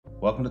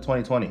Welcome to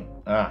 2020.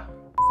 Ah,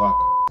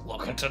 fuck.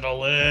 Welcome to the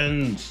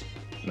lens.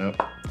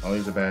 Nope, all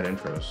these are bad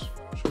intros.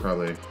 Should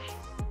probably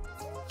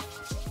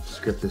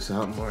script this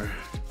out more.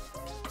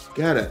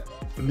 Gotta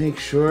make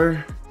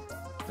sure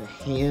the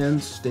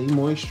hands stay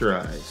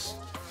moisturized.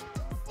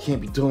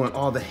 Can't be doing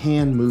all the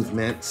hand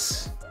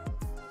movements.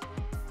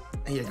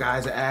 And your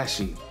guys are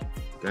ashy.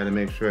 Gotta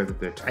make sure that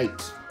they're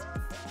tight,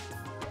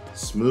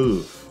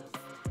 smooth,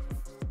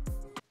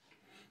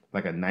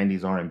 like a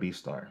 90s R&B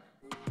star.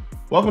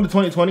 Welcome to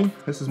 2020.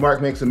 This is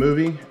Mark Makes a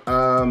Movie.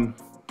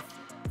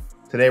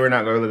 Today we're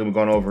not really going to be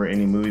going over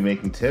any movie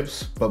making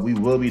tips, but we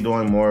will be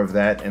doing more of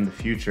that in the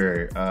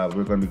future.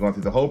 We're going to be going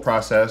through the whole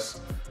process.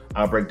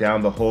 I'll break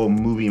down the whole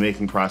movie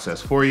making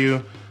process for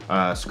you.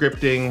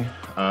 Scripting,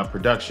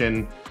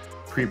 production,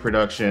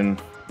 pre-production,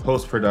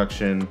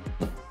 post-production,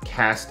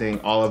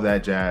 casting, all of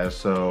that jazz.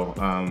 So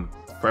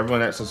for everyone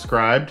that's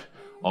subscribed,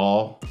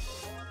 all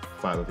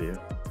 5 of you,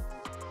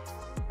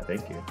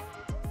 thank you.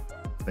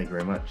 Thank you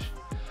very much.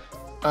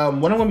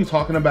 What I'm going to be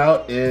talking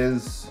about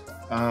is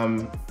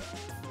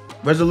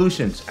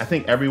resolutions. I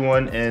think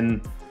everyone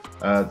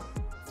when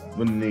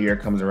the new year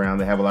comes around,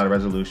 they have a lot of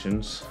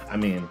resolutions. I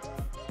mean,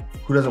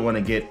 who doesn't want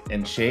to get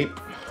in shape?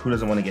 Who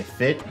doesn't want to get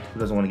fit? Who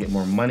doesn't want to get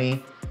more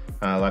money?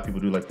 A lot of people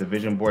do like the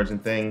vision boards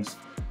and things.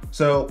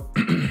 So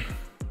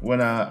when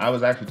I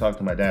was actually talking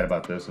to my dad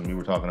about this, and we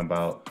were talking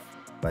about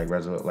do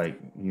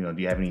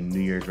you have any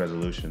New Year's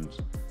resolutions?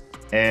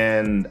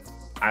 And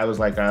I was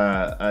like,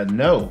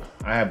 no,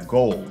 I have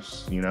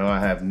goals. I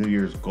have New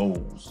Year's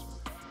goals.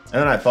 And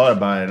then I thought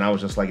about it and I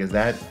was just like, is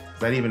that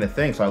even a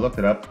thing? So I looked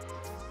it up,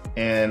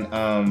 and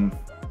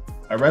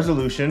a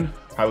resolution,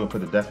 probably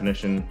put the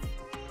definition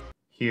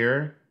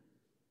here,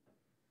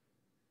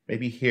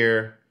 maybe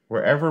here,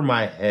 wherever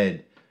my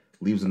head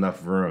leaves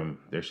enough room,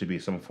 there should be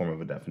some form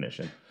of a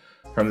definition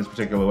from this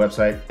particular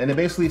website. And it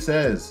basically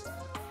says,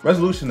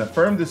 resolution, a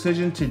firm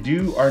decision to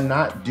do or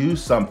not do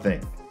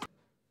something.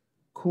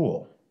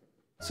 Cool.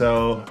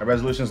 So a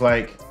resolution is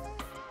like,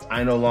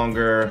 I no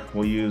longer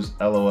will use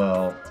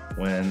LOL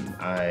when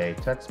I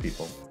text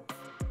people.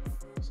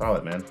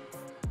 Solid, man.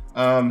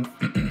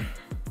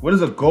 What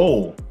is a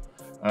goal?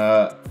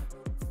 A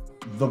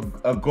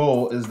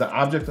goal is the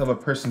object of a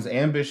person's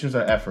ambitions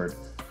or effort,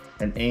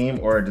 an aim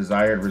or a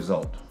desired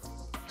result.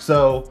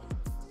 So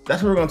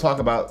that's what we're going to talk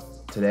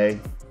about today,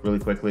 really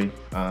quickly,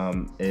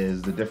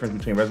 is the difference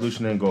between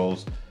resolution and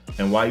goals,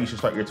 and why you should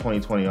start your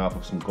 2020 off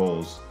with some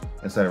goals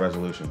instead of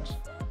resolutions.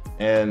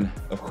 And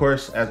of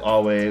course, as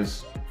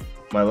always,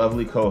 my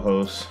lovely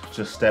co-host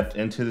just stepped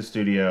into the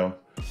studio.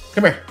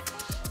 Come here.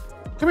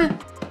 Come here.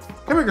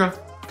 Come here, girl.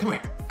 Come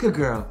here. Good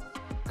girl.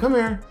 Come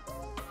here.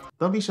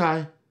 Don't be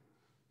shy.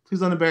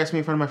 Please don't embarrass me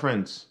in front of my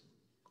friends.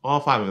 All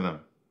 5 of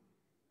them.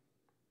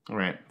 All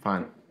right,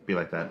 fine. Be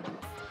like that.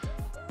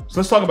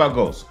 So let's talk about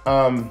goals.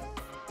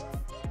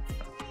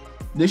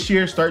 This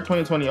year, start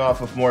 2020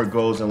 off with more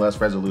goals and less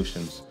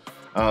resolutions.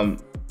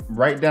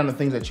 Write down the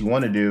things that you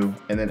want to do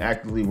and then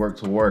actively work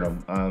toward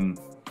them.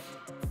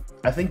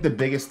 I think the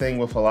biggest thing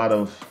with a lot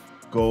of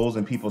goals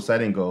and people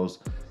setting goals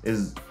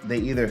is they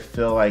either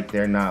feel like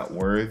they're not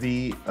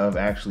worthy of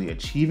actually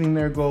achieving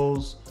their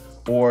goals,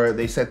 or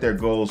they set their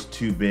goals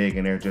too big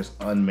and they're just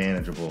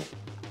unmanageable.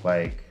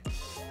 Like,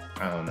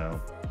 I don't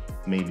know,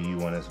 maybe you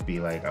want to be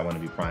like, I want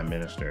to be prime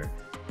minister,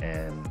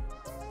 and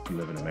you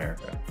live in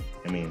America.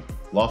 I mean,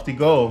 lofty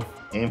goal,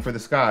 aim for the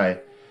sky,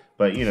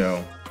 but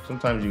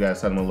sometimes you gotta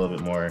set them a little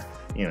bit more,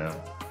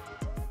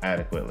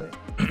 adequately.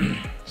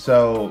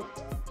 So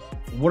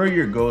what are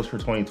your goals for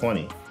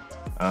 2020?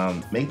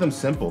 Make them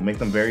simple, make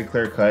them very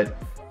clear cut,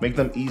 make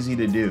them easy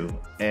to do.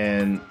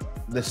 And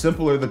the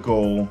simpler the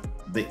goal,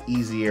 the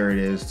easier it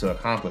is to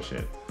accomplish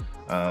it.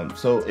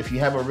 So if you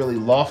have a really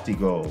lofty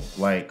goal,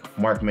 like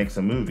Mark Makes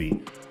a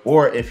Movie,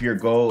 or if your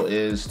goal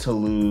is to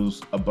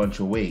lose a bunch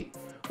of weight,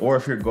 or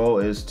if your goal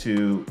is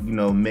to,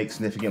 make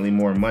significantly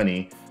more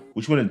money,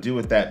 what you want to do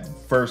with that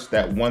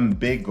one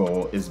big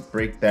goal is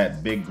break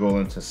that big goal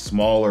into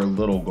smaller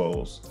little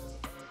goals.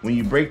 When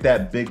you break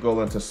that big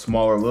goal into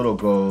smaller little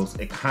goals,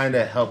 it kind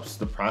of helps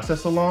the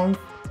process along,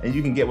 and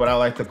you can get what I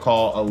like to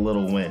call a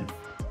little win.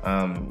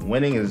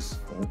 Winning is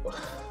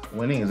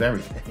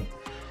everything.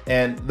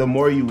 And the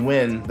more you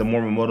win, the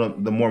more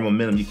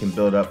momentum you can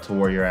build up to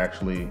where your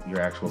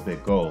actual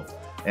big goal.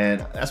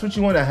 And that's what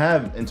you want to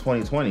have in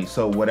 2020.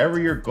 So whatever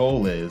your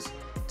goal is,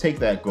 take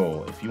that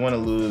goal. If you want to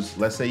lose,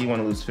 let's say you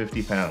want to lose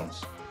 50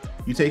 pounds.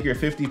 You take your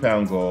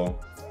 50-pound goal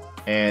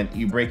and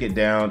you break it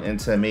down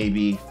into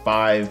maybe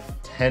 5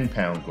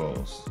 10-pound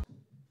goals.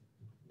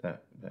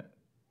 That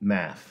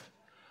math.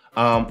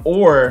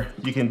 Or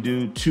you can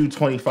do 2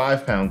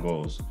 25-pound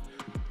goals.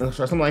 Or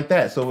something like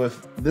that. So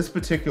with this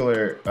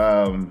particular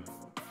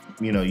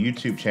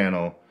YouTube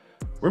channel,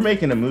 we're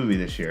making a movie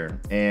this year,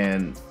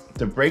 and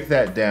to break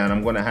that down,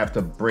 I'm going to have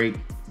to break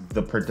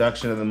the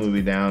production of the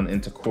movie down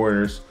into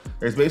quarters.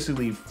 There's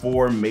basically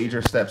 4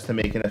 major steps to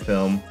making a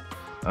film,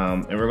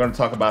 and we're going to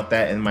talk about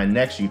that in my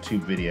next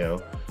YouTube video,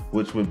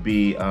 which would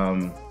be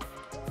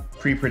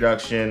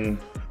pre-production.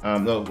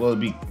 It'll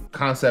be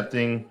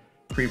concepting,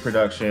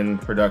 pre-production,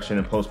 production,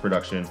 and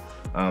post-production.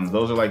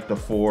 Those are like the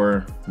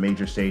 4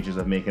 major stages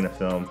of making a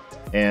film.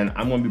 And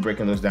I'm gonna be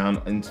breaking those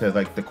down into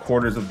like the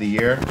quarters of the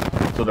year.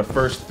 So the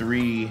first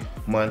 3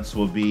 months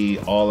will be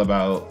all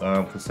about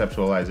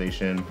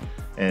conceptualization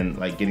and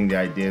like getting the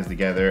ideas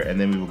together. And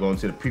then we will go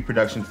into the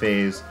pre-production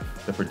phase,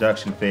 the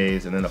production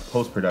phase, and then the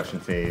post-production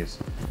phase.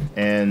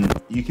 And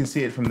you can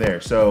see it from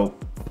there. So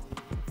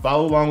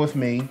follow along with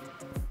me.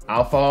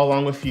 I'll follow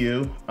along with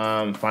you.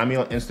 Find me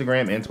on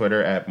Instagram and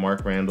Twitter at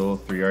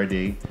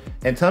MarkRandall3RD.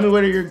 And tell me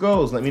what are your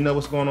goals. Let me know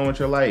what's going on with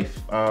your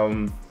life.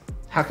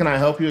 How can I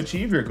help you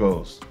achieve your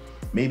goals?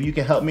 Maybe you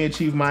can help me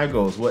achieve my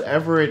goals.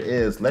 Whatever it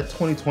is, let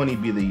 2020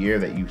 be the year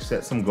that you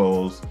set some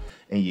goals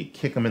and you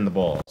kick them in the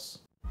balls.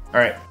 All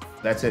right,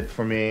 that's it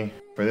for me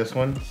for this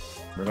one.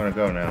 We're gonna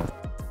go now.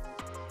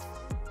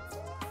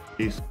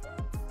 Peace.